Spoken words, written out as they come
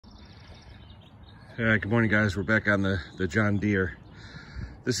Good morning, guys. We're back on the John Deere.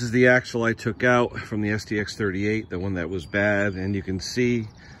 This is the axle I took out from the STX-38, the one that was bad, and you can see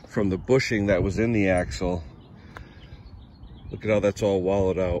from the bushing that was in the axle, look at how that's all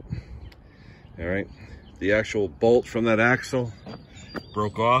wallowed out. All right, the actual bolt from that axle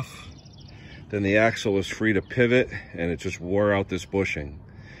broke off. Then the axle was free to pivot, and it just wore out this bushing.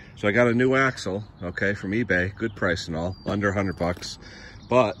 So I got a new axle, okay, from eBay, good price and all, under 100 bucks.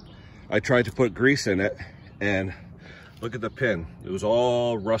 But I tried to put grease in it, and look at the pin. It was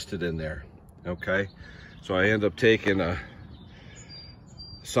all rusted in there, okay? So I ended up taking a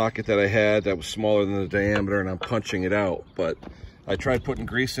socket that I had that was smaller than the diameter, and I'm punching it out. But I tried putting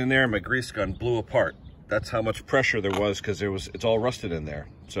grease in there, and my grease gun blew apart. That's how much pressure there was, because it's all rusted in there.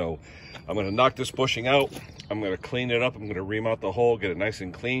 So I'm gonna knock this bushing out. I'm gonna clean it up. I'm gonna ream out the hole, get it nice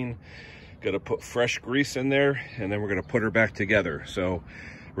and clean. Gonna put fresh grease in there, and then we're gonna put her back together. So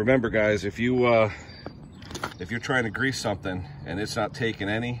remember, guys, if you're trying to grease something and it's not taking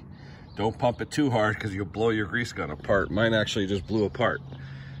any, don't pump it too hard, because you'll blow your grease gun apart. Mine actually just blew apart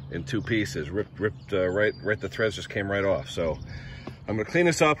in two pieces, ripped right, the threads just came right off. So I'm gonna clean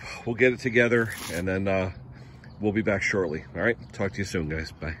this up, we'll get it together, and then we'll be back shortly. All right, talk to you soon,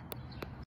 guys. Bye.